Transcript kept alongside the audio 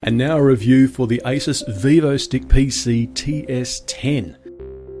And now a review for the ASUS VivoStick PC TS10.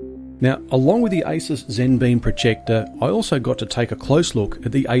 Now, along with the ASUS ZenBeam projector, I also got to take a close look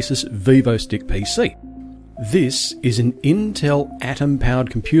at the ASUS VivoStick PC. This is an Intel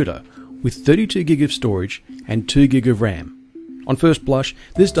Atom-powered computer with 32GB of storage and 2GB of RAM. On first blush,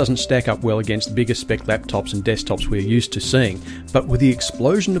 this doesn't stack up well against bigger spec laptops and desktops we're used to seeing, but with the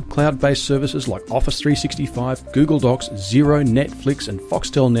explosion of cloud-based services like Office 365, Google Docs, Xero, Netflix and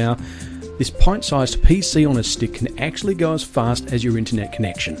Foxtel Now, this pint-sized PC on a stick can actually go as fast as your internet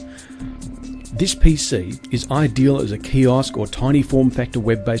connection. This PC is ideal as a kiosk or tiny form factor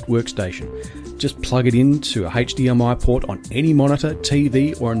web-based workstation. Just plug it into a HDMI port on any monitor,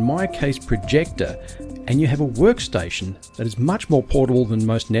 TV or in my case projector, and you have a workstation that is much more portable than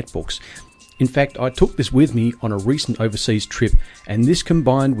most netbooks. In fact, I took this with me on a recent overseas trip, and this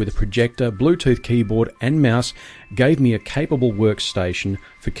combined with a projector, Bluetooth keyboard and mouse gave me a capable workstation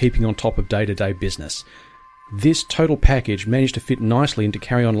for keeping on top of day-to-day business. This total package managed to fit nicely into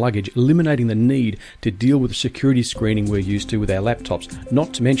carry-on luggage, eliminating the need to deal with the security screening we're used to with our laptops,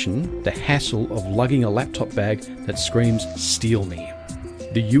 not to mention the hassle of lugging a laptop bag that screams "steal me."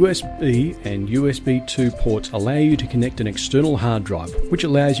 The USB and USB 2 ports allow you to connect an external hard drive, which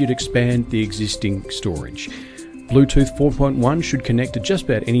allows you to expand the existing storage. Bluetooth 4.1 should connect to just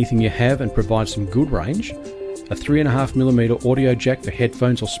about anything you have and provide some good range. A 3.5mm audio jack for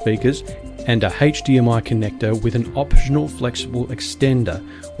headphones or speakers, and a HDMI connector with an optional flexible extender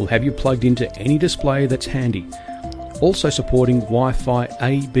will have you plugged into any display that's handy. Also supporting Wi-Fi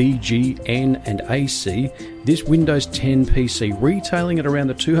A, B, G, N and AC, this Windows 10 PC retailing at around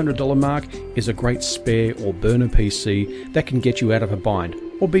the $200 mark is a great spare or burner PC that can get you out of a bind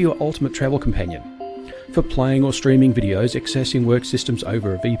or be your ultimate travel companion. For playing or streaming videos, accessing work systems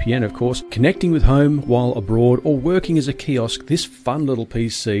over a VPN of course, connecting with home while abroad or working as a kiosk, this fun little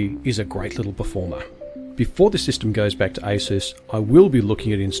PC is a great little performer. Before the system goes back to ASUS, I will be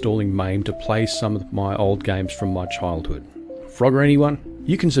looking at installing MAME to play some of my old games from my childhood. Frogger anyone?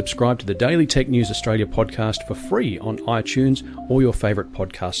 You can subscribe to the Daily Tech News Australia podcast for free on iTunes or your favourite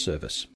podcast service.